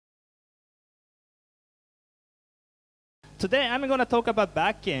Today I'm going to talk about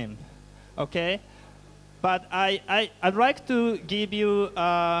back game, okay? But I'd like to give you,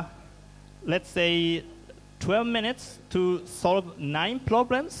 let's say, 12 minutes to solve 9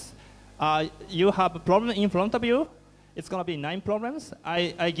 problems. You have a problem in front of you. It's going to be 9 problems.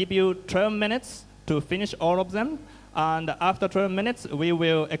 I give you 12 minutes to finish all of them. And after 12 minutes, we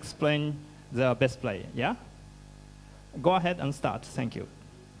will explain the best play, yeah? Go ahead and start. Thank you.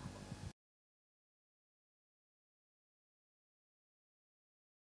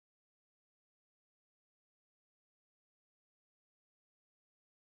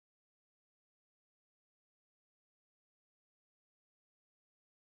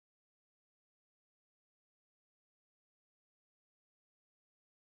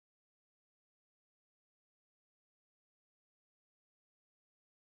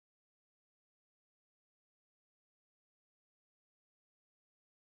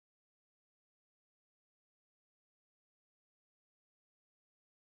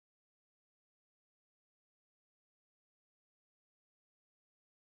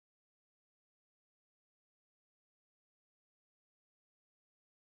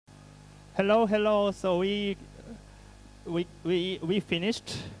 Hello. So we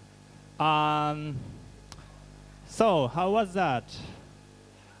finished. So how was that?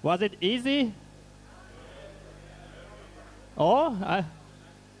 Was it easy? Oh,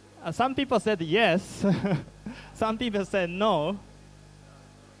 some people said yes. Some people said no.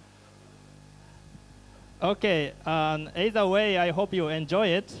 Okay. Either way, I hope you enjoy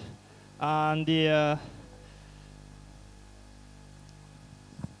it. And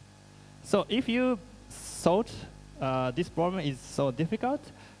so if you thought this problem is so difficult,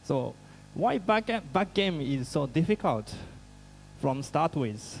 so why back game is so difficult from start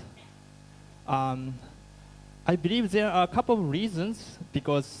with? I believe there are a couple of reasons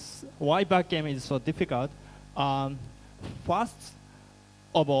because why back game is so difficult. First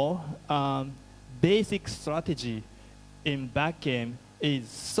of all, basic strategy in back game is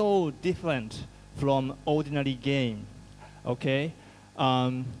so different from ordinary game. Okay.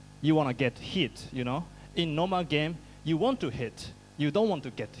 You want to get hit, you know. In normal game, you want to hit. You don't want to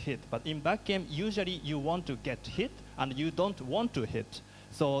get hit. But in back game, usually you want to get hit and you don't want to hit.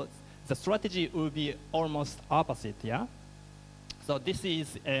 So the strategy will be almost opposite, yeah? So this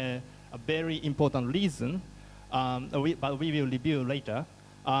is a very important reason, but we will review later.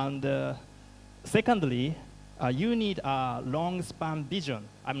 And secondly, you need a long span vision.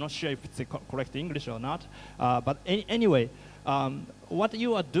 I'm not sure if it's the correct English or not. But anyway, what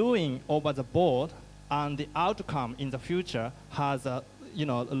you are doing over the board and the outcome in the future has a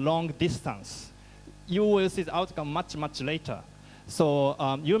long distance. You will see the outcome much later.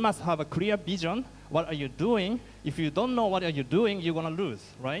 So you must have a clear vision. What are you doing? If you don't know what are you doing, you're gonna lose,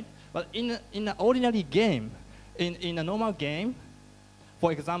 right? But in an ordinary game, in a normal game,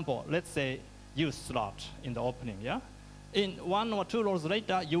 for example, let's say you slot in the opening, yeah? In 1 or 2 rolls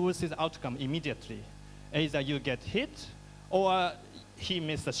later, you will see the outcome immediately. Either you get hit, or he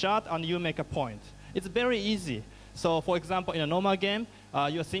missed a shot and you make a point. It's very easy. So for example, in a normal game,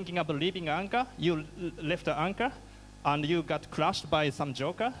 you're thinking about leaving anchor, you left the anchor, and you got crushed by some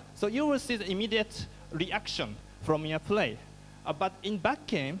joker. So you will see the immediate reaction from your play. But in back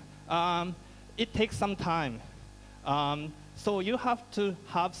game, it takes some time. So you have to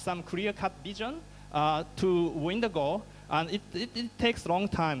have some clear-cut vision to win the goal, and it takes a long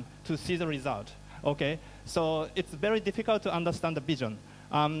time to see the result. Okay, so it's very difficult to understand the vision.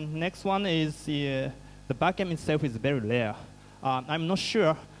 Next one is the backgame itself is very rare. I'm not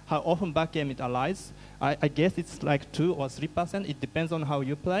sure how often backgame it arise. I guess it's like 2 or 3%. It depends on how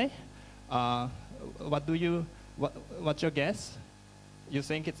you play. What's your guess? You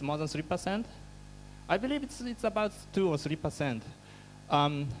think it's more than 3%? I believe it's about 2 or 3%.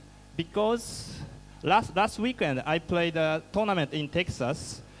 Because last weekend I played a tournament in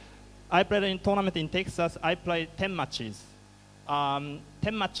Texas. I played 10 matches. 10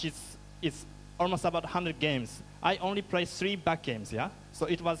 matches is almost about 100 games. I only played 3 back games, yeah? So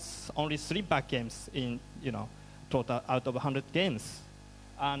it was only 3 back games in, total out of 100 games.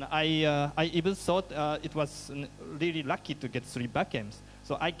 And I even thought it was really lucky to get 3 back games.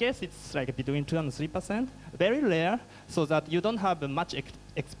 So I guess it's like between 2 and 3%. Very rare, so that you don't have much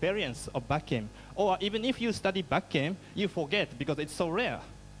experience of back game. Or even if you study back game, you forget because it's so rare.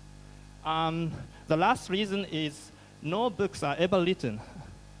 The last reason is no books are ever written.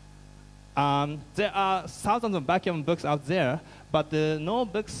 There are thousands of backgammon books out there, but no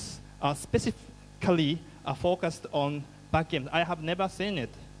books are specifically focused on backgammon. I have never seen it.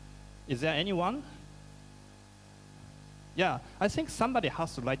 Is there anyone? Yeah, I think somebody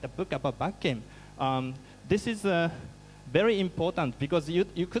has to write a book about backgammon. This is very important because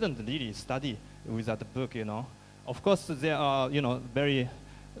you couldn't really study without the book, you know. Of course, there are, you know,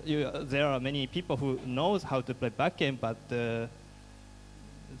 there are many people who knows how to play backgame, but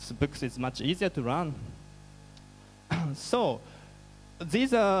books is much easier to run. So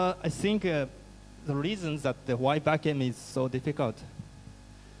these are, I think, the reasons that why backgame is so difficult.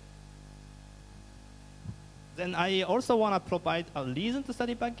 Then I also want to provide a reason to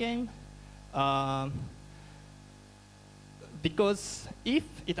study backgame. Because if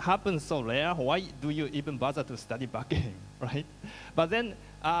it happens so rare, why do you even bother to study backgame, right? But then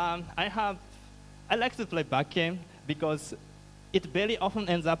I like to play backgame because it very often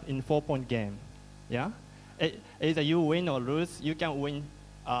ends up in 4-point game. Yeah, either you win or lose. You can win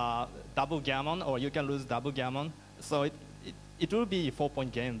double gammon or you can lose double gammon. So it will be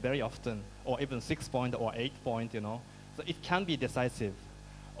 4-point game very often, or even 6-point or 8-point. You know, so it can be decisive.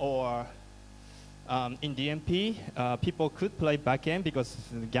 Or in DMP, people could play backgame because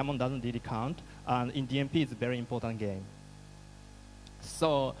gammon doesn't really count, and in DMP it's a very important game.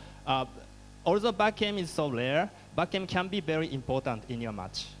 So although backgame is so rare, backgame can be very important in your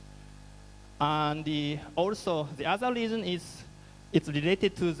match. And also the other reason is it's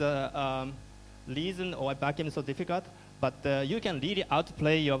related to the reason why backgame is so difficult, but you can really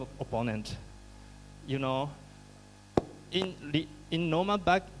outplay your opponent. You know, in normal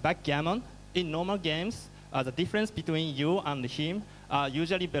backgammon, in normal games, the difference between you and him are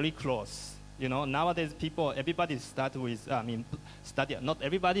usually very close. You know, nowadays everybody start with, not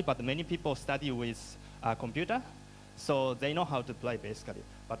everybody, but many people study with computer, so they know how to play basically.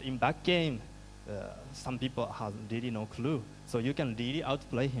 But in backgame, some people have really no clue, so you can really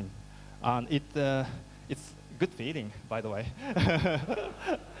outplay him, and it's good feeling, by the way.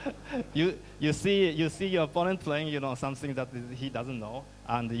 you see your opponent playing, you know, something that he doesn't know,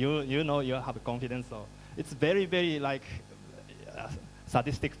 and you know you have confidence. So it's very, very like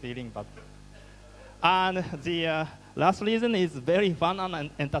sadistic feeling. But and the last reason is very fun and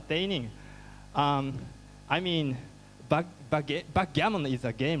entertaining. I mean, backgammon is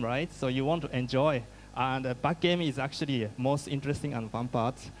a game, right? So you want to enjoy. And backgame is actually most interesting and fun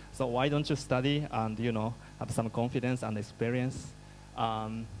part. So why don't you study and, you know, have some confidence and experience?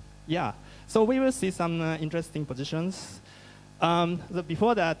 Yeah. So we will see some interesting positions.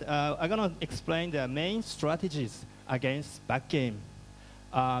 Before that, I'm gonna explain the main strategies against backgame.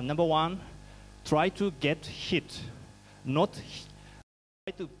 Number one, try to get hit, try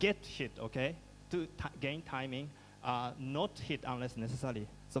to get hit. Okay, to gain timing. Not hit unless necessary.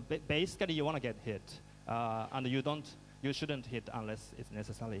 So basically, you want to get hit, and you shouldn't hit unless it's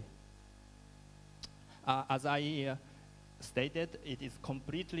necessary. As I stated, it is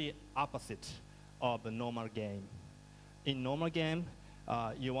completely opposite of a normal game. In normal game,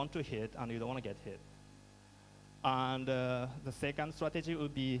 you want to hit and you don't want to get hit. And the second strategy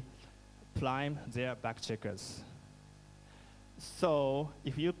would be prime their back checkers. So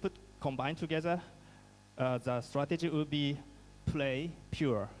if you combine together, the strategy would be play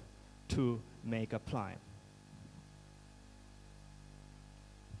pure to make a prime.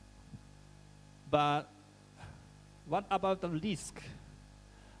 But what about the risk?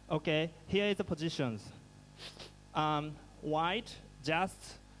 Okay, here is the positions. White just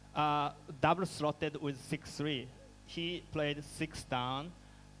double slotted with 6-3. He played 6 down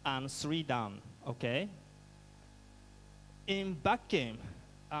and 3 down, okay? In back game,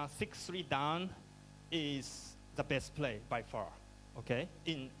 6-3 down is the best play by far, okay,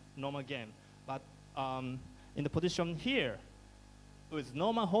 in normal game. But in the position here, with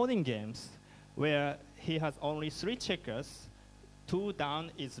normal holding games, where he has only 3 checkers, 2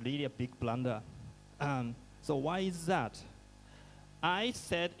 down is really a big blunder. So why is that? I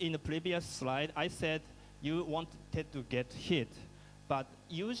said in the previous slide, I said you wanted to get hit. But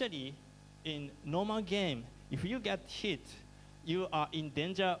usually in normal game, if you get hit, you are in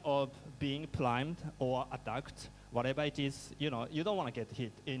danger of being primed or attacked, whatever it is. You know, you don't want to get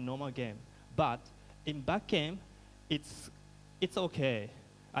hit in normal game. But in back game, it's okay.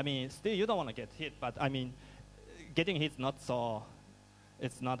 I mean, still you don't want to get hit, but I mean, getting hit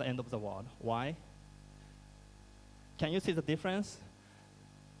it's not the end of the world. Why? Can you see the difference?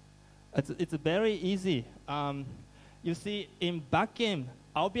 It's very easy. You see, in back game,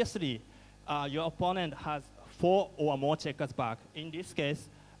 obviously, your opponent has 4 or more checkers back. In this case,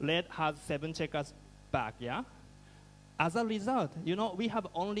 red has 7 checkers back, yeah? As a result, you know, we have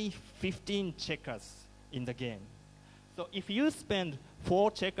only 15 checkers in the game. So if you spend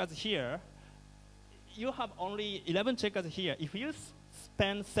 4 checkers here, you have only 11 checkers here. If you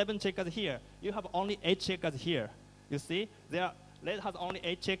spend 7 checkers here, you have only 8 checkers here. You see, red has only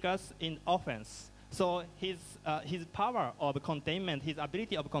 8 checkers in offense, So his power of containment, his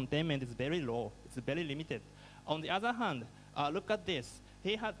ability of containment is very low. It's very limited. On the other hand, look at this.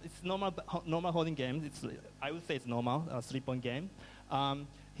 He has it's normal holding game. I would say it's normal 3-point game.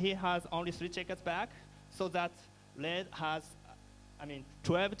 He has only 3 checkers back, so that red has,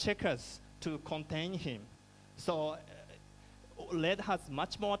 12 checkers to contain him. So red has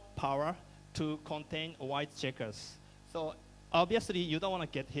much more power to contain white checkers. So obviously, you don't want to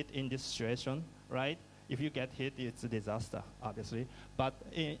get hit in this situation, right? If you get hit, it's a disaster, obviously. But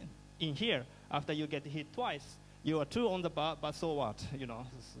in here, after you get hit twice, you are 2 on the bar, but so what?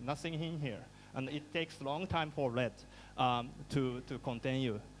 There's nothing in here. And it takes a long time for red to contain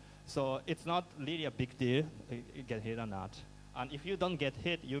you. So it's not really a big deal, you get hit or not. And if you don't get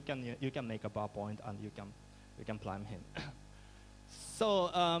hit, you can make a bar point and you can climb him.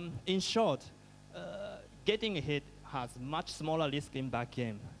 So in short, getting hit has much smaller risk in back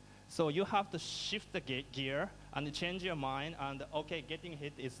game. So you have to shift the gear and change your mind, and okay, getting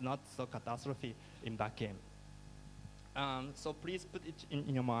hit is not so catastrophe in back game. So please put it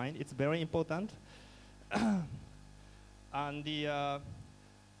in your mind. It's very important. And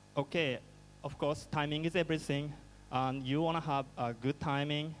okay, of course, timing is everything. And you want to have a good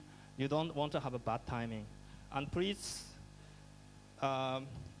timing. You don't want to have a bad timing. And please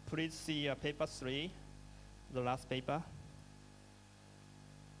see paper 3, the last paper.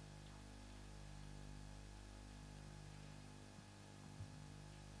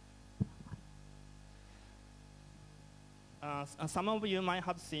 Some of you might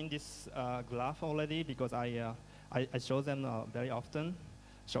have seen this graph already because I show them very often.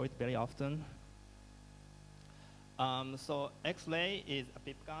 Show it very often. So X-ray is a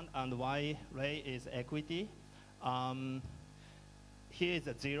pip count and Y-ray is equity. Here is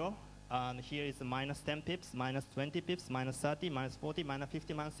a 0, and here is minus 10 pips, minus 20 pips, minus 30, minus 40, minus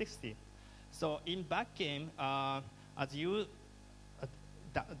 50, minus 60. So in back game, as you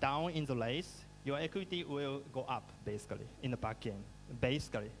down in the race, your equity will go up, basically, in the back game,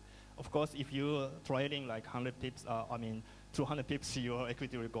 basically. Of course, if you're trading like 100 pips, 200 pips, your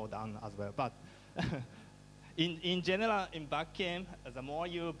equity will go down as well. But in general, in back game, the more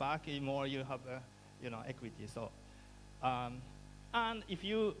you back, the more you have, equity. So, and if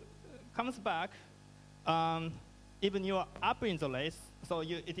you comes back, even you're up in the race, so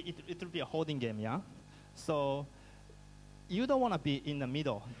it will be a holding game, yeah. So you don't want to be in the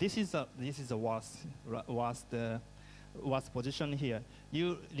middle. This is the worst position here.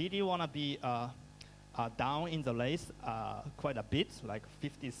 You really want to be down in the race quite a bit, like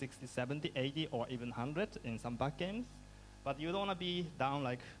 50, 60, 70, 80, or even 100 in some back games. But you don't want to be down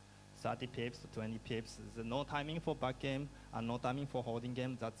like 30 pips, 20 pips. There's no timing for back game and no timing for holding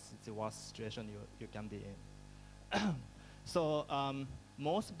game. That's the worst situation you can be in. So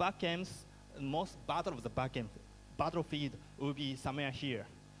most back games, most battle of the back game, battlefield will be somewhere here.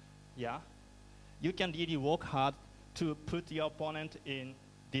 Yeah? You can really work hard to put your opponent in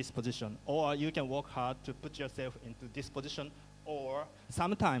this position, or you can work hard to put yourself into this position, or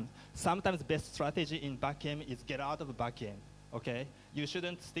sometimes best strategy in back game is get out of the back game. Okay? You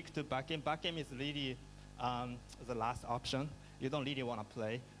shouldn't stick to back game. Back game is really the last option. You don't really want to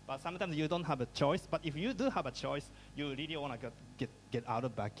play. But sometimes you don't have a choice. But if you do have a choice, you really want to get out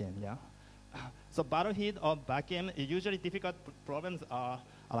of back game. Yeah. So battlefield or back game, usually difficult problems are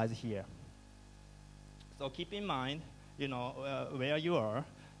arise here. So keep in mind, where you are.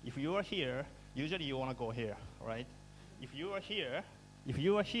 If you are here, usually you want to go here, right? If you are here,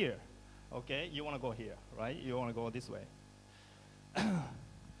 okay, you want to go here, right? You want to go this way.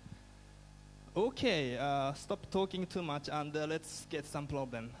 Okay, stop talking too much and let's get some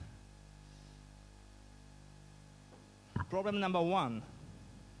problem. Problem number 1.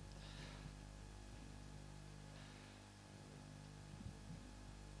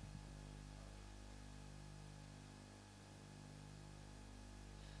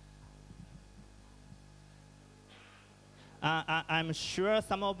 I'm sure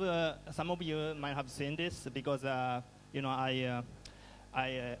some of you might have seen this because I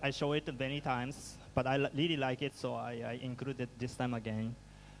show it many times, but I really like it, so I included this time again.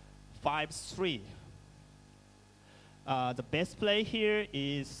 5-3. The best play here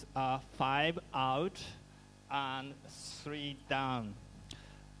is 5 out and 3 down.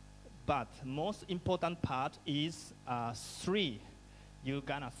 But most important part is 3. You're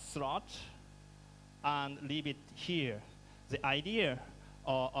gonna slot and leave it here. The idea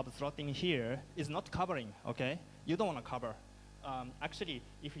of slotting here is not covering, okay? You don't want to cover. Actually,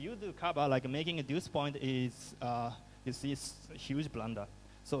 if you do cover, like making a deuce point is, you see, it's a huge blunder.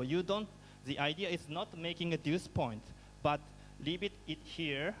 So the idea is not making a deuce point, but leave it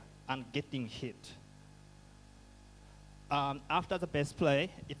here and getting hit. after the best play,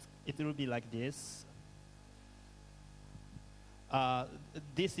 it will be like this.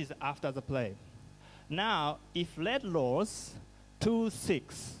 This is after the play. Now, if red rolls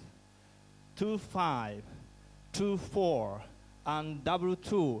 2-6, 2-5, 2-4, and double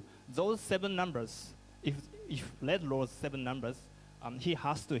 2, those 7 numbers, if red rolls 7 numbers, he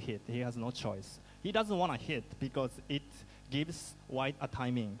has to hit. He has no choice. He doesn't want to hit because it gives white a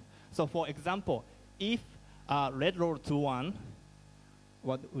timing. So for example, if red roll 2-1,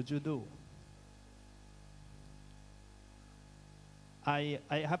 what would you do? I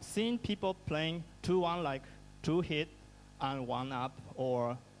have seen people playing 2-1 like 2 hit and 1 up,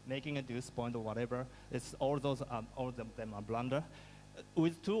 or making a deuce point or whatever. It's all of them are blunder.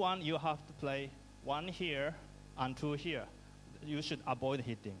 With 2-1, you have to play 1 here and 2 here. You should avoid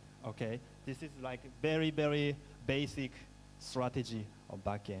hitting. Okay, this is like very, very basic strategy of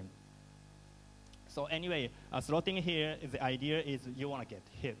backgame. So anyway, slotting here, the idea is you want to get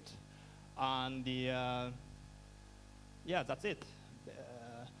hit, and yeah, that's it.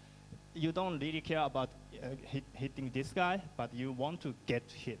 You don't really care about hitting this guy, but you want to get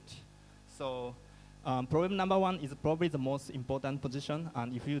hit. So problem number 1 is probably the most important position,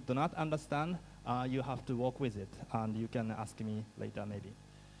 and if you do not understand, you have to work with it, and you can ask me later maybe.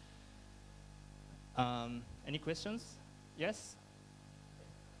 Any questions? Yes?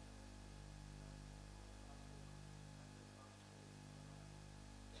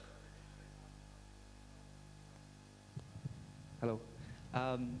 Hello.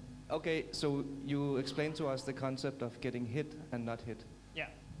 Okay, so you explained to us the concept of getting hit and not hit. Yeah.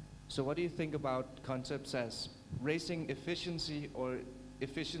 So what do you think about concepts as racing efficiency or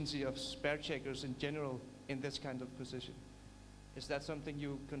efficiency of spare checkers in general in this kind of position? Is that something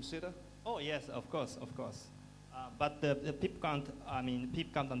you consider? Oh yes, of course, of course. But the pip count,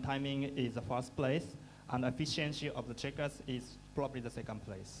 pip count and timing is the first place, and efficiency of the checkers is probably the second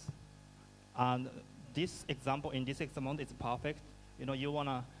place. And this example, in this example, is perfect. You know,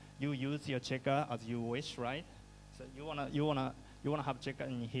 you use your checker as you wish, right? So you wanna have checker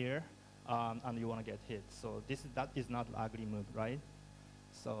in here, and you wanna get hit. So that is not an ugly move, right?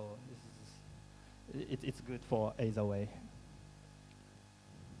 So it's good for either way.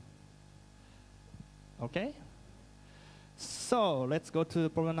 Okay. So let's go to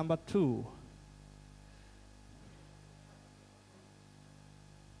problem number 2.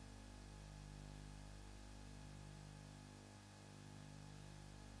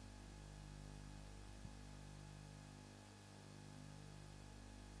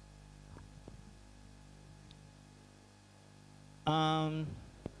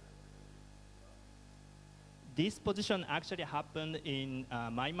 This position actually happened in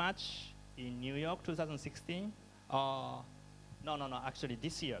my match in New York 2016. No, actually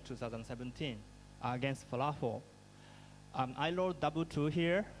this year, 2017, against Falafel. I rolled double 2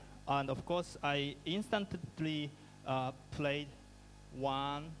 here, and of course I instantly played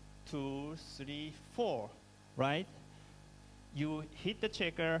 1, 2, 3, 4, right? You hit the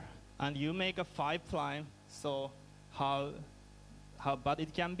checker and you make a 5 prime, so how bad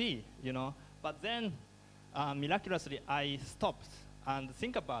it can be, you know? But then miraculously I stopped and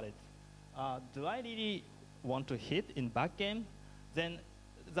think about it. Do I really want to hit in back game? Then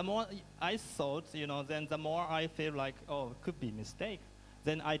the more I thought, you know, then the more I feel like, oh, it could be a mistake.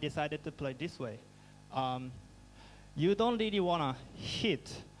 Then I decided to play this way. You don't really want to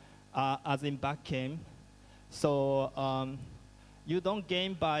hit as in back game. So you don't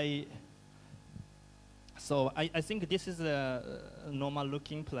game by. So I think this is a normal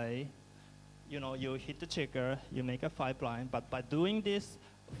looking play. You know, you hit the checker, you make a 5 blind, but by doing this,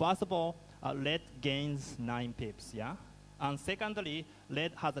 first of all, red gains 9 pips, yeah? And secondly,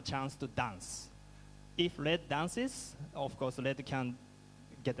 red has a chance to dance. If red dances, of course, red can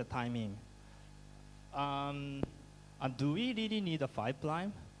get the timing. And do we really need a 5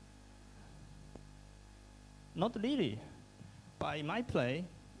 blind? Not really. By my play,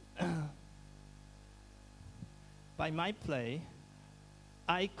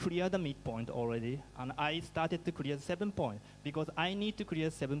 I cleared the midpoint already, and I started to clear 7 point because I need to clear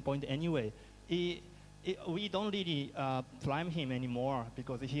 7 point anyway. We don't really prime him anymore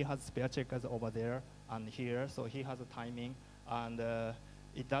because he has spare checkers over there and here, so he has a timing, and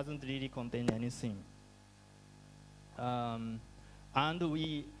it doesn't really contain anything. And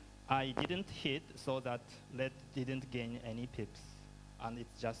I didn't hit, so that red didn't gain any pips, and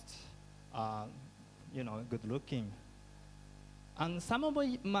it's just you know, good looking. And some of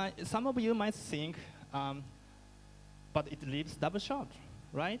you might think, but it leaves double shot,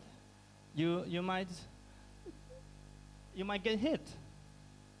 right? You might get hit.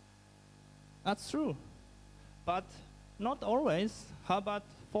 That's true. But Not always. How about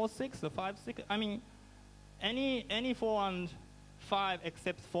 4-6 or 5-6? I mean, any 4 and 5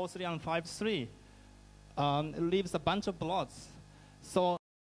 except 4-3 and 5-3 leaves a bunch of blots. So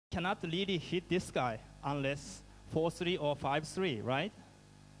cannot really hit this guy unless 4-3 or 5-3, right?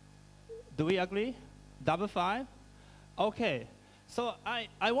 Do we agree? Double 5? Okay. So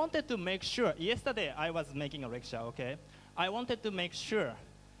I wanted to make sure. Yesterday I was making a lecture, okay? I wanted to make sure.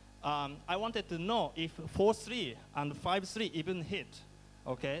 I wanted to know if 4-3 and 5-3 even hit,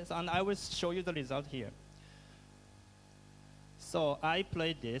 okay? So, and I will show you the result here. So I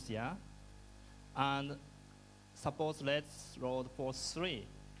played this, yeah? And suppose let's roll 4-3.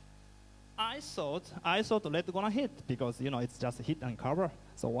 I thought let's gonna hit because it's just hit and cover,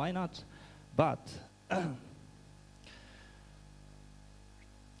 so why not? But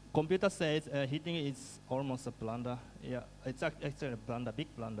computer says hitting is almost a blunder. Yeah, it's actually a blunder,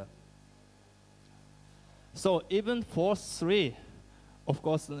 big blunder. So even 4-3, of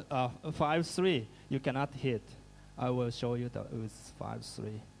course, 5-3 you cannot hit. I will show you that it was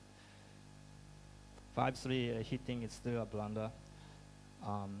 5-3. 5-3 hitting is still a blunder.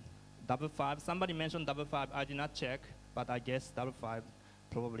 Double 5, somebody mentioned double 5. I did not check, but I guess double 5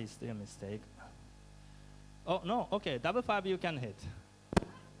 probably is still a mistake. Oh, no, okay, double 5 you can hit.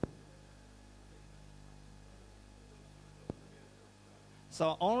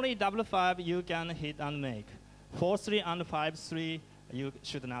 So only double 5 you can hit and make. 4-3 and 5-3 you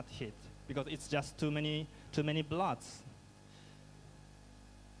should not hit because it's just too many blots.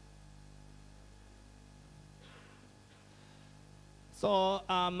 So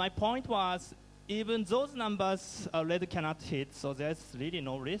my point was, even those numbers red cannot hit, so there's really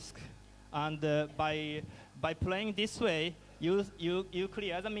no risk. And by playing this way, you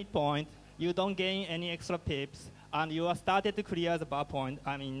clear the midpoint. You don't gain any extra pips, and you are started to clear the bar point.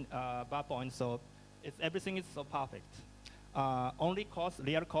 Bar point. So everything is so perfect. Only cost,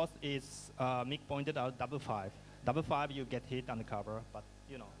 real cost is Mick pointed out double 5. Double 5 you get hit and cover, but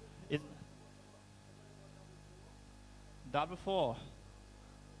it's double 4.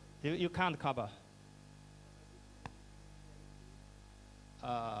 You can't cover.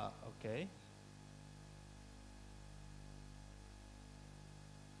 Okay.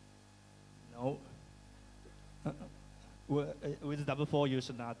 No. With double 4, you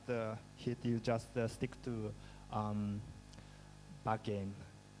should not hit. You just stick to back game.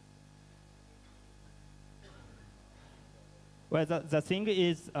 Well, the thing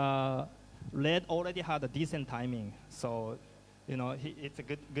is, red already had a decent timing, so it's a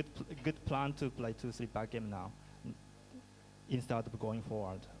good plan to play 2-3 back game now instead of going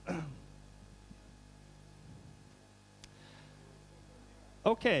forward.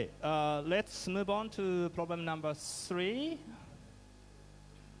 Okay, let's move on to problem number 3.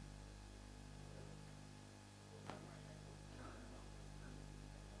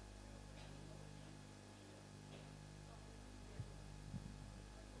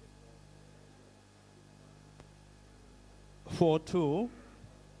 For 2.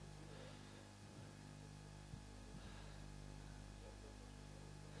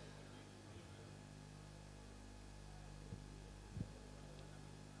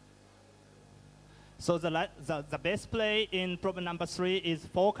 So the best play in problem number 3 is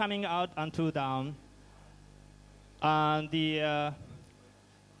 4 coming out and 2 down. And the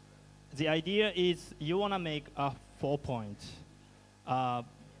idea is you want to make a 4-point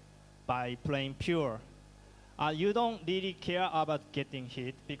by playing pure. You don't really care about getting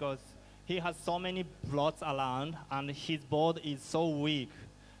hit because he has so many blots around and his board is so weak.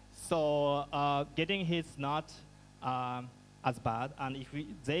 So getting hit is not as bad. And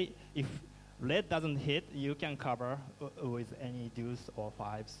if red doesn't hit, you can cover with any deuce or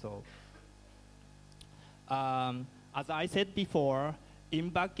 5. So as I said before,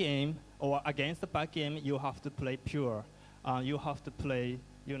 in back game or against the back game, you have to play pure. You have to play,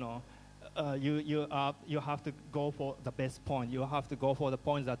 you have to go for the best point. You have to go for the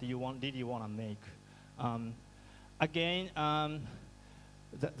points that you want to make. Again,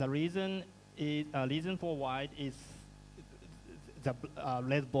 the reason for white is the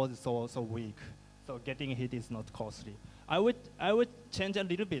red board is so weak. So getting hit is not costly. I would change a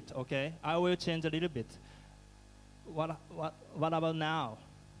little bit. Okay, I will change a little bit. What about now?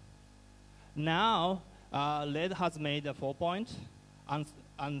 Now, red has made a 4-point.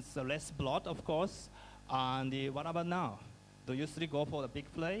 And the less blot, of course. And what about now? Do you still go for the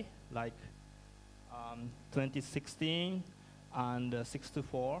big play, like 2016 and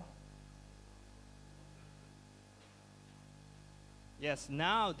 6-4? Yes,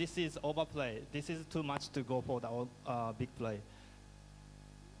 now this is overplay. This is too much to go for the big play.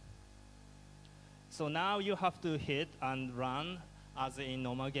 So now you have to hit and run as in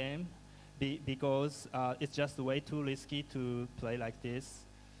normal game because it's just way too risky to play like this.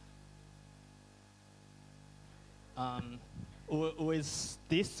 With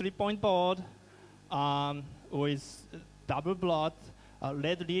this 3-point board, with double block,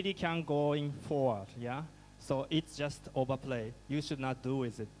 red really can go in forward, yeah? So it's just overplay. You should not do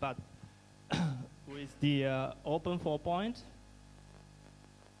with it. But with the open 4-point,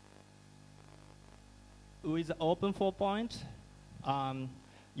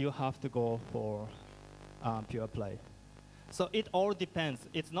 you have to go for pure play. So it all depends.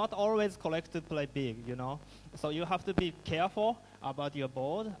 It's not always correct to play big, you know. So you have to be careful about your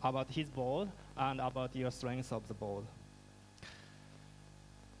board, about his board, and about your strength of the board.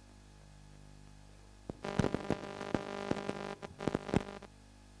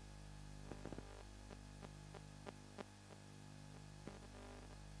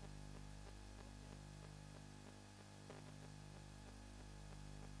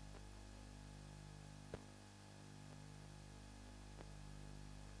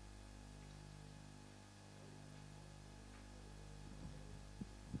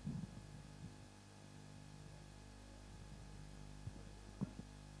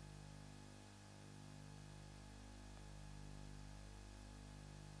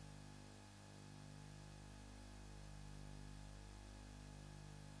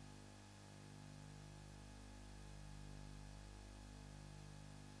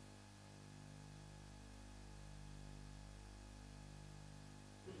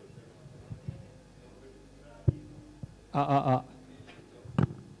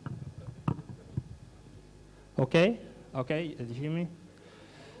 Okay, okay, did you hear me?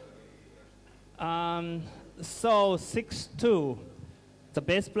 So 6-2, the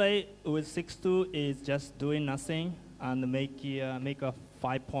best play with 6-2 is just doing nothing and make a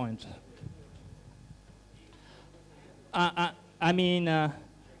 5-point. I mean,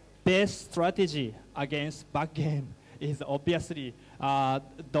 best strategy against back game is obviously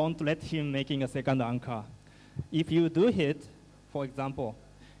don't let him making a second anchor. If you do hit, for example,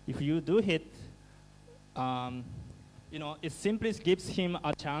 if you do hit, you know, it simply gives him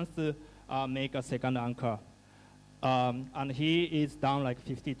a chance to make a second anchor. And he is down like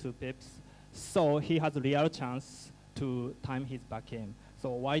 52 pips. So he has a real chance to time his back game.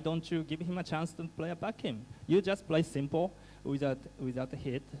 So why don't you give him a chance to play a back game? You just play simple without a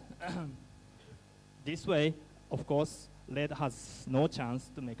hit. This way, of course, red has no chance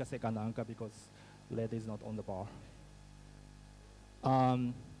to make a second anchor because red is not on the bar.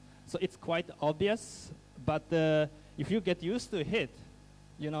 So it's quite obvious, but if you get used to hit,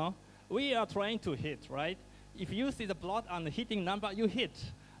 you know, we are trying to hit, right? If you see the block and the hitting number, you hit.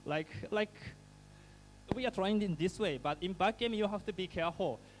 Like we are trying in this way, but in back game, you have to be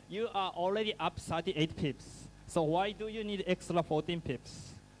careful. You are already up 38 pips. So why do you need extra 14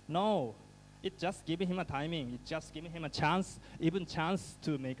 pips? No, it just giving him a timing. It just giving him a chance, even chance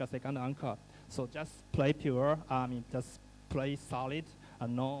to make a second anchor. So just play pure. Just play solid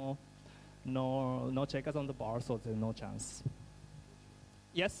and no checkers on the bar, so there's no chance.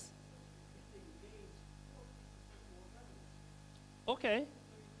 Yes? Okay.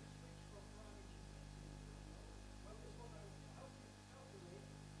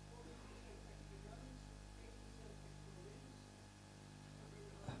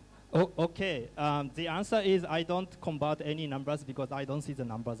 Oh, okay. The answer is I don't convert any numbers because I don't see the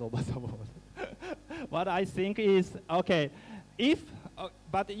numbers over the board. What I think is, okay,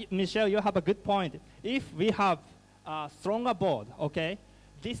 but Michelle, you have a good point. If we have a stronger board, okay,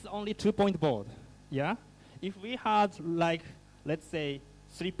 this is only 2-point board, yeah? If we had like, let's say,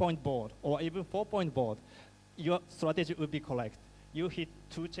 3-point board or even 4-point board, your strategy would be correct. You hit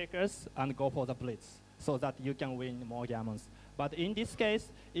 2 checkers and go for the blitz so that you can win more gammons. But in this case,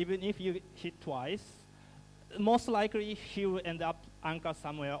 even if you hit twice, most likely he will end up anchor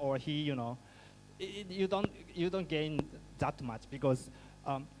somewhere, or he, you know, you don't gain that much because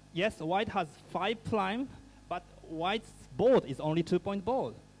yes, white has 5 prime, but white's board is only 2-point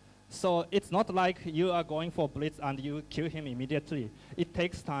board. So it's not like you are going for blitz and you kill him immediately. It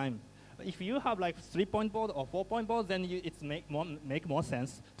takes time. If you have like 3-point board or 4-point board, then it's make more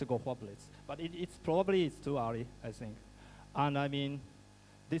sense to go for blitz. But it's probably too early, I think. And I mean,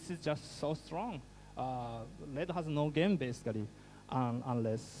 this is just so strong. Red has no game basically,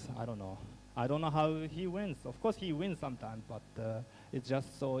 unless, I don't know. I don't know how he wins. Of course he wins sometimes, but it's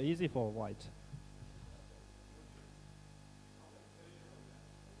just so easy for white.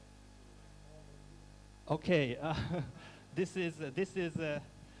 Okay, this is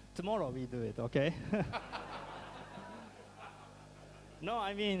tomorrow we do it, okay? No,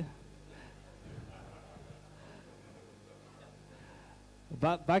 I mean,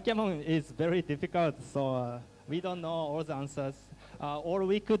 But backgammon is very difficult, so we don't know all the answers. All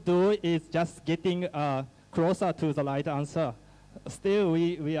we could do is just getting closer to the right answer. Still,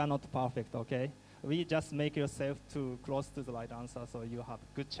 we are not perfect, okay? We just make yourself too close to the right answer, so you have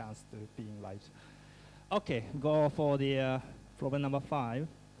a good chance to being right. Okay, go for the problem number 5.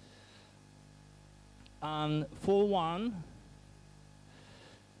 For one,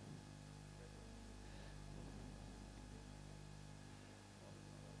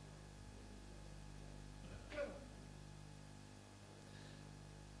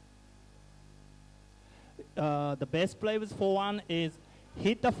 the best play with 4-1 is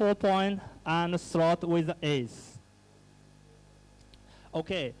hit the 4-point and slot with the ace.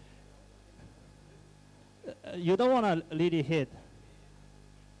 Okay. You don't want to really hit.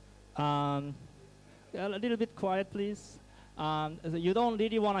 A little bit quiet, please. You don't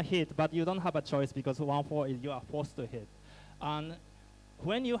really want to hit, but you don't have a choice because 1-4 is you are forced to hit. And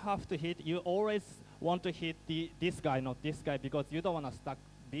when you have to hit, you always want to hit this guy, not this guy, because you don't want to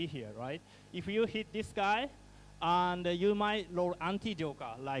be here, right? If you hit this guy, and you might roll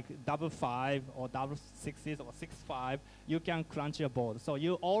anti-joker, like double 5 or double 6s or 6-5, you can crunch your board. So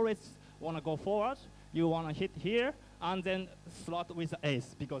you always want to go forward. You want to hit here, and then slot with the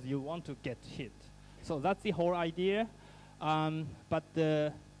ace, because you want to get hit. So that's the whole idea. But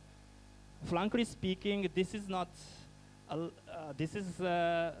frankly speaking, this is not,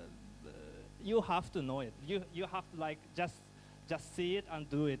 you have to know it. You have to like just see it and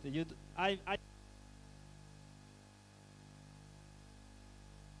do it.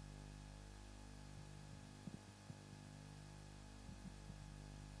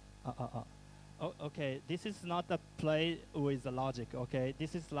 Okay, this is not a play with the logic, okay?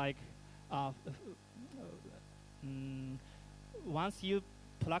 This is like, once you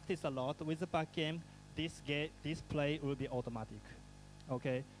practice a lot with the back game, this play will be automatic,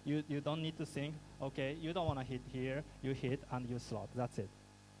 okay? You don't need to think, okay, you don't want to hit here, you hit and you slot, that's it.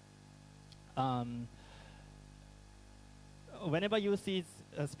 Whenever you see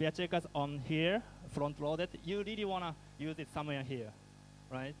spare checkers on here, front loaded, you really want to use it somewhere here,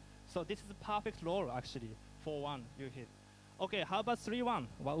 right? So this is a perfect roll, actually. 4-1, you hit. Okay, how about 3-1?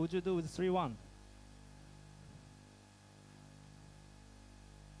 What would you do with 3-1?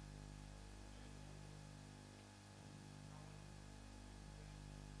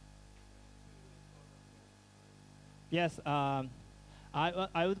 Yes, I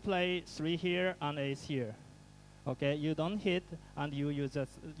would play 3 here and ace here. Okay, you don't hit, and you use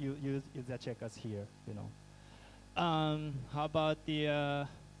the checkers here, you know. How about the...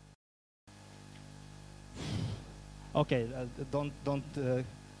 Okay, don't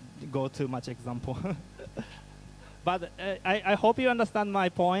go too much example. But I hope you understand my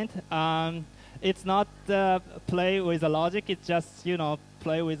point. It's not play with the logic. It's just, you know,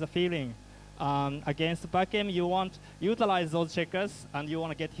 play with the feeling. Against the back game, you want utilize those checkers, and you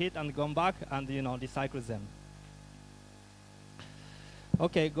want to get hit and come back and, you know, recycle them.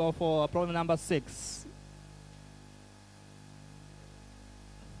 Okay, go for problem number 6.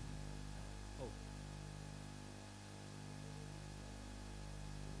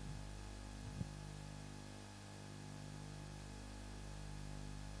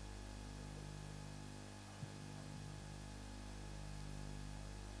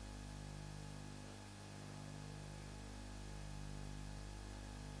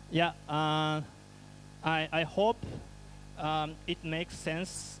 Yeah, I hope it makes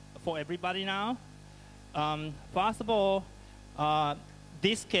sense for everybody now. First of all,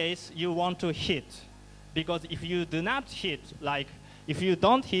 this case you want to hit, because if you do not hit, like if you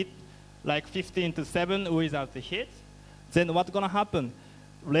don't hit like 15-7 without the hit, then what's gonna happen?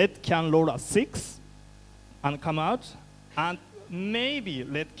 Red can roll a 6 and come out, and maybe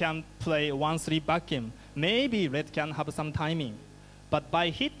red can play 1-3 back game. Maybe red can have some timing. But by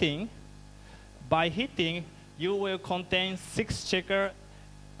hitting, you will contain 6 checker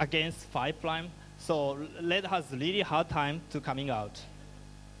against 5 prime. So red has really hard time to coming out.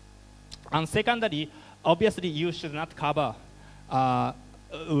 And secondly, obviously you should not cover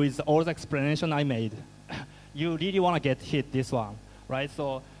with all the explanation I made. You really want to get hit this one, right?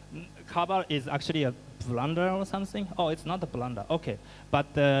 So cover is actually a blunder or something. Oh, it's not a blunder. Okay, but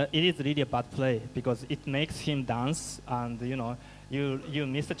it is really a bad play because it makes him dance, and you know. You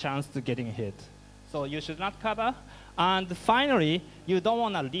miss a chance to getting hit. So you should not cover. And finally, you don't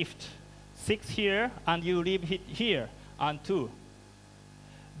want to lift 6 here, and you leave hit here, and 2.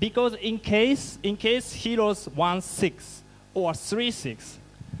 Because in case he rolls 1-6 or 3-6,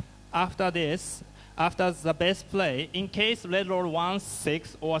 after this, after the best play, in case red roll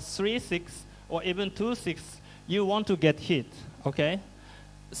 1-6 or 3-6 or even 2-6, you want to get hit, okay?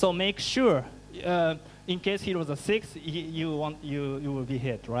 So make sure, in case he was a 6, you will be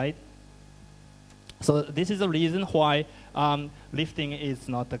hit, right? So this is the reason why lifting is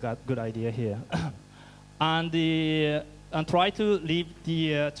not a good idea here. And try to leave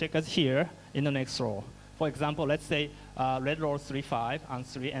the checkers here in the next row. For example, let's say red roll 3-5 and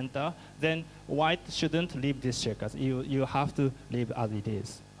 3 enter. Then white shouldn't leave these checkers. You have to leave as it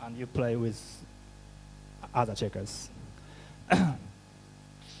is, and you play with other checkers.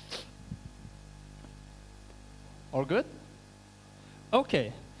 All good?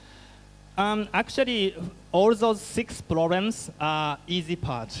 Okay. Actually, all those 6 problems are easy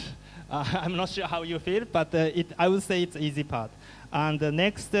part. I'm not sure how you feel, but I would say it's easy part. And the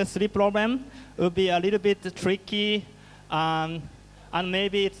next 3 problem will be a little bit tricky, and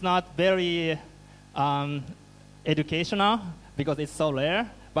maybe it's not very educational because it's so rare,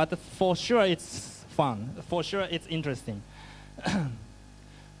 but for sure it's fun. For sure it's interesting.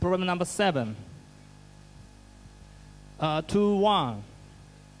 Problem number 7. 2-1.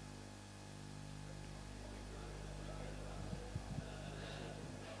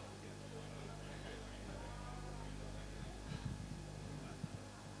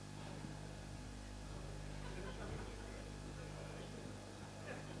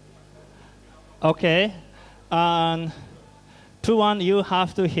 Okay, 2-1 you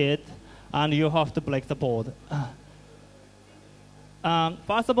have to hit, and you have to break the board.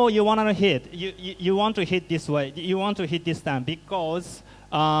 First of all, you want to hit. You want to hit this way. You want to hit this time because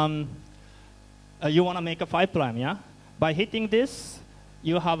you want to make a 5 prime, yeah? By hitting this,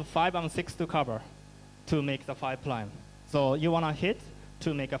 you have 5 and 6 to cover to make the 5 prime. So you want to hit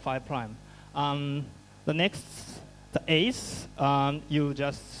to make a 5 prime. The next, the ace, you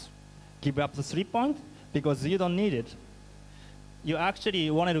just give up the 3 point because you don't need it. You actually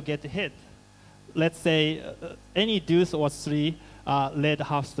wanted to get hit. Let's say any deuce or 3, red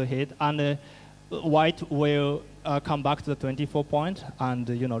has to hit, and white will come back to the 24 point and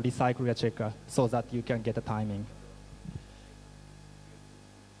recycle your checker so that you can get the timing.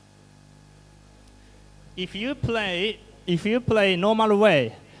 If you play normal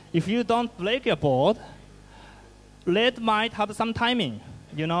way, if you don't break your board, red might have some timing,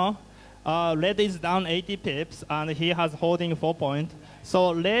 red is down 80 pips, and he has holding 4 point.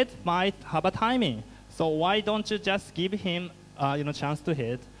 So red might have a timing. So why don't you just give him chance to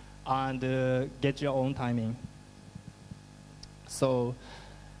hit and get your own timing? So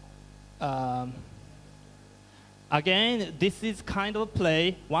again, this is kind of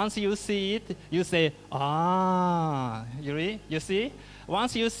play. Once you see it, you say, you see?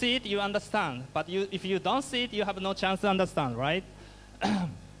 Once you see it, you understand. But if you don't see it, you have no chance to understand, right?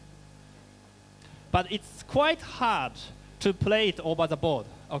 But it's quite hard to play it over the board,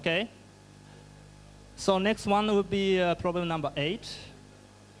 okay? So next one will be problem number 8.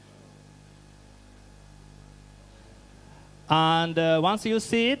 And once you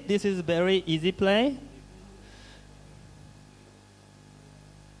see it, this is very easy play.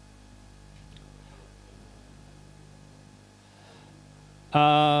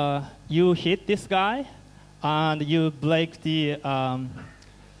 You hit this guy, and you break the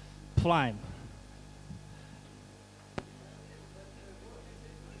prime.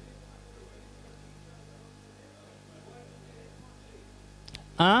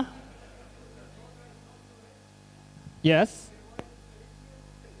 Huh? Yes.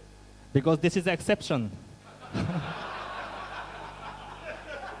 Because this is the exception.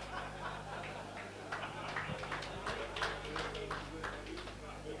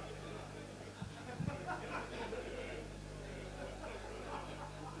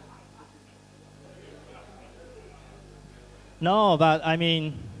 No, but I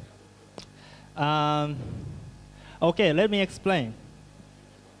mean, okay, let me explain.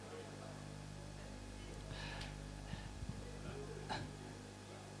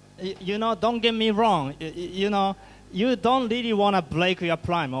 Don't get me wrong. You don't really want to break your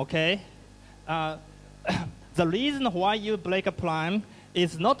prime, okay? The reason why you break a prime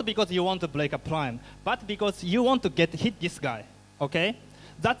is not because you want to break a prime, but because you want to hit this guy, okay?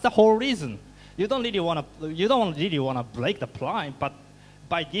 That's the whole reason. You don't really want to break the prime, but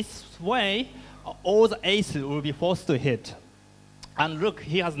by this way, all the aces will be forced to hit. And look,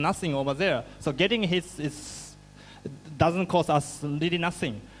 he has nothing over there. So getting his doesn't cost us really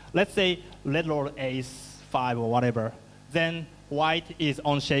nothing. Let's say red roll ace 5 or whatever. Then white is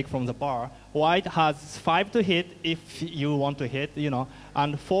on shake from the bar. White has 5 to hit if you want to hit,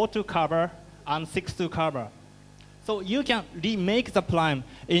 and 4 to cover and 6 to cover. So you can remake the prime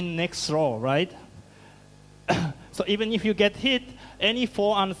in next row, right? So even if you get hit, any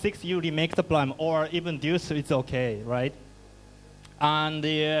 4 and 6 you remake the prime, or even deuce, it's okay, right?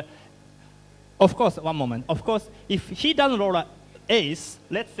 And of course, one moment. Of course, if he doesn't roll an ace,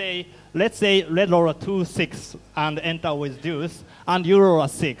 let's say red roll a 2-6 and enter with deuce, and you roll a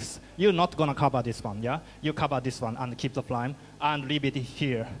 6. You're not gonna cover this one, yeah? You cover this one and keep the prime and leave it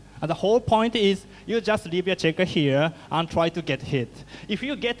here. And the whole point is you just leave your checker here and try to get hit. If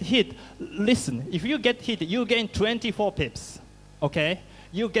you get hit, listen, if you get hit, you gain 24 pips, okay?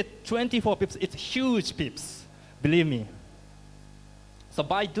 You get 24 pips, it's huge pips, believe me. So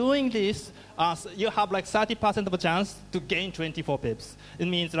by doing this, you have like 30% of a chance to gain 24 pips. It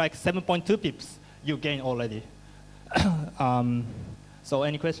means like 7.2 pips you gain already. So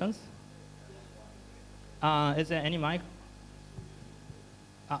any questions? Is there any mic?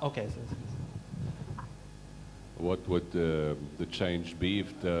 Okay. What would the change be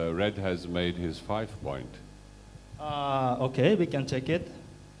if the red has made his 5 point? Okay, we can check it.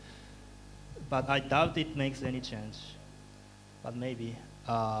 But I doubt it makes any change. But maybe.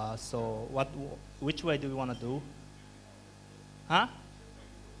 So which way do we want to do? Huh?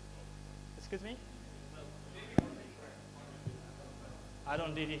 Excuse me? I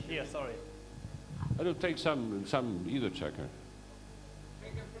don't really hear, sorry. I will take some either checker.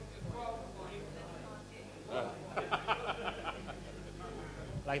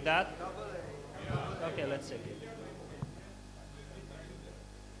 Like that? Okay, let's check it.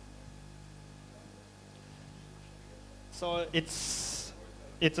 So it's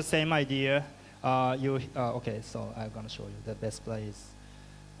the same idea. Okay, so I'm gonna show you the best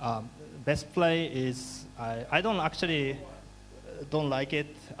play is. I don't actually don't like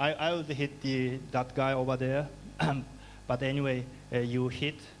it. I would hit that guy over there, but anyway, you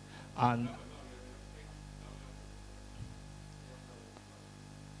hit and.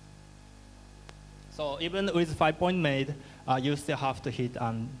 So even with 5 point made, you still have to hit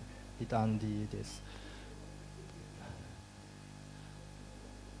on this.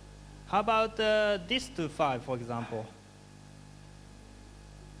 How about this 2-5, for example?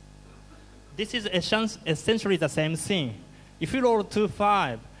 This is essentially the same thing. If you roll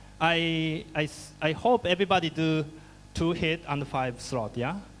 2-5, I hope everybody do 2 hit and 5 slot,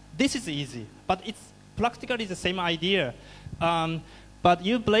 yeah? This is easy, but it's practically the same idea. But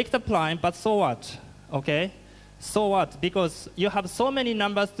you break the prime, but so what, okay? So what? Because you have so many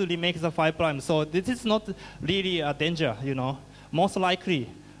numbers to remake the 5 prime, so this is not really a danger, you know? Most likely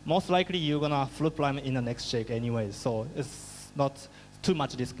you're gonna flip prime in the next shake anyway, so it's not too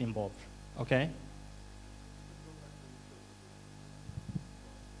much risk involved, okay?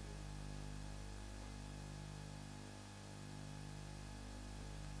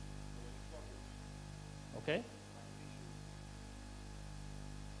 Okay?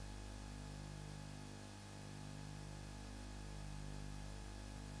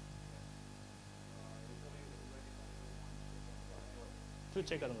 Two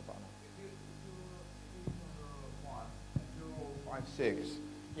check on the bottom. 5, 6.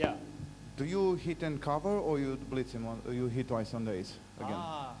 Yeah. Do you hit and cover, or you blitz him, or you hit twice on the ace again?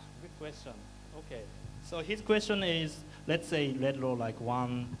 Good question. Okay. So his question is, let's say red roll like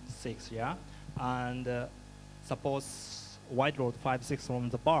 1-6, yeah, and suppose white roll 5-6 from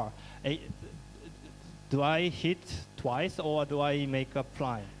the bar. Do I hit twice or do I make a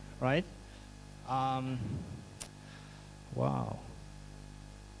prime, right? Wow.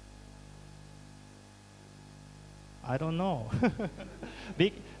 I don't know.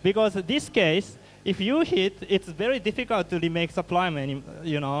 Because in this case, if you hit, it's very difficult to remake the prime,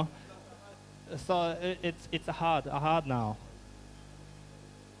 you know. So it's hard now.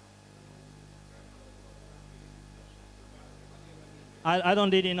 I don't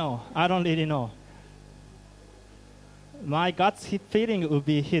really know. My gut's feeling would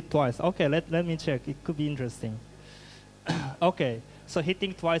be hit twice. Okay, let me check. It could be interesting. Okay, so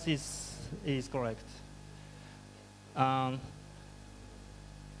hitting twice is correct.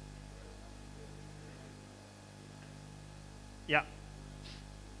 Yeah.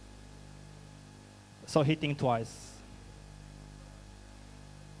 So hitting twice.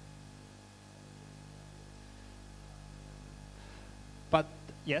 But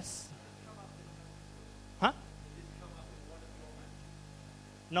yes. Huh?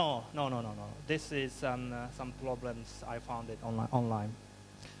 No. This is some problems I found it online.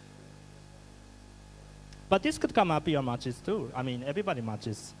 But this could come up in your matches too. I mean, everybody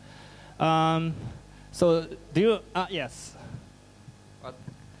matches. So do you? Yes.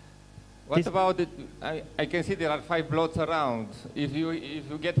 What about it? I can see there are 5 blots around. If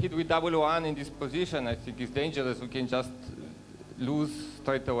you get hit with 1-1 in this position, I think it's dangerous. We can just lose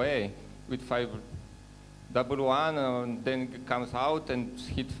straight away with 5 double one, then comes out and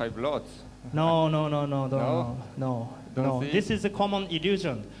hit 5 lots. No. Don't see? This is a common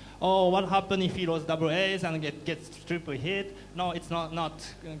illusion. Oh, what happened if he lost double ace and gets triple hit? No, it's not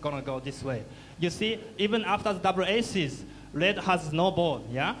gonna go this way. You see, even after the double aces, red has no board,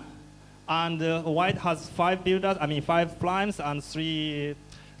 yeah? And white has 5 builders, 5 primes and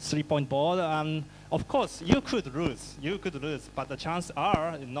 3-point board. And of course, you could lose, but the chances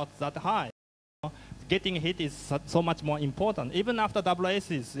are not that high. Getting hit is so much more important. Even after double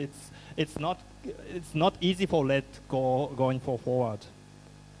aces, it's not easy for red going forward.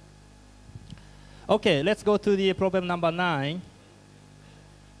 Okay, let's go to the problem number 9.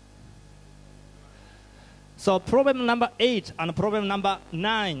 So problem number 8 and problem number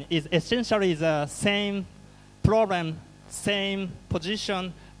 9 is essentially the same problem, same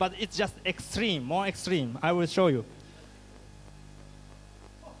position, but it's just extreme, more extreme. I will show you.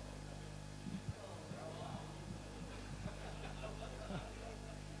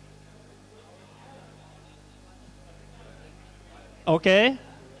 Okay.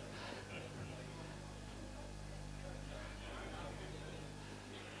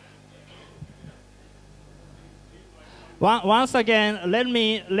 Once again, let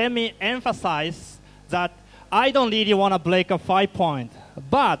me emphasize that I don't really want to break a 5-point.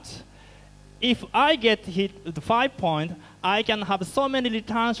 But if I get hit the 5-point, I can have so many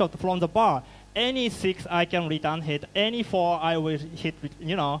return shots from the bar. Any 6 I can return hit. Any 4 I will hit,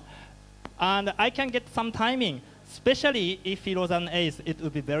 and I can get some timing. Especially if he was an ace, it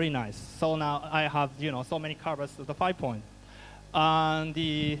would be very nice. So now I have, so many covers to the 5-point. And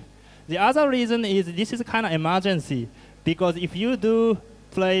the other reason is this is kind of emergency. Because if you do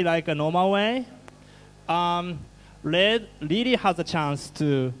play like a normal way, red really has a chance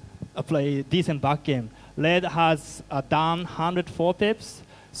to play decent back game. Red has down 104 pips.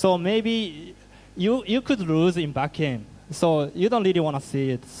 So maybe you could lose in back game. So you don't really want to see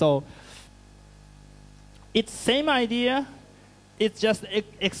it. So it's same idea. It's just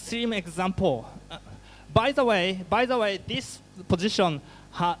extreme example. By the way, this position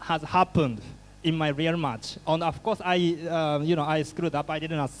has happened in my real match. And of course, I screwed up. I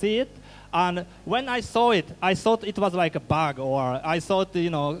did not see it. And when I saw it, I thought it was like a bug, or I thought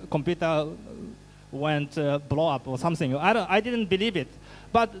computer went blow up or something. I didn't believe it.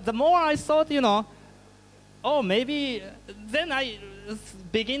 But the more I thought, oh, maybe then I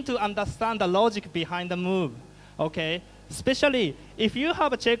begin to understand the logic behind the move. Okay, especially if you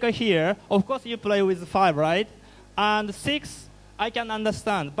have a checker here. Of course, you play with 5, right? And 6. I can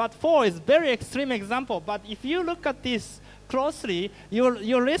understand. But 4 is very extreme example. But if you look at this closely,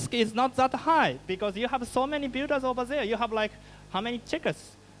 your risk is not that high because you have so many builders over there. You have like how many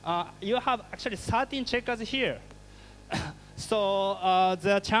checkers? You have actually 13 checkers here. So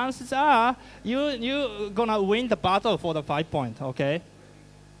the chances are you're gonna win the battle for the 5-point, okay?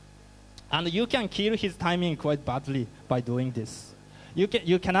 And you can kill his timing quite badly by doing this.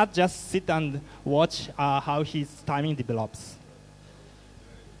 You cannot just sit and watch how his timing develops.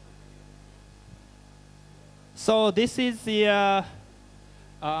 So this is the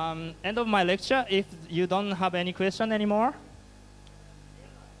end of my lecture. If you don't have any question anymore.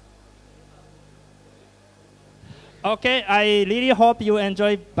 Okay, I really hope you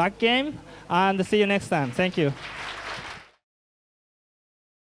enjoy back game, and see you next time. Thank you.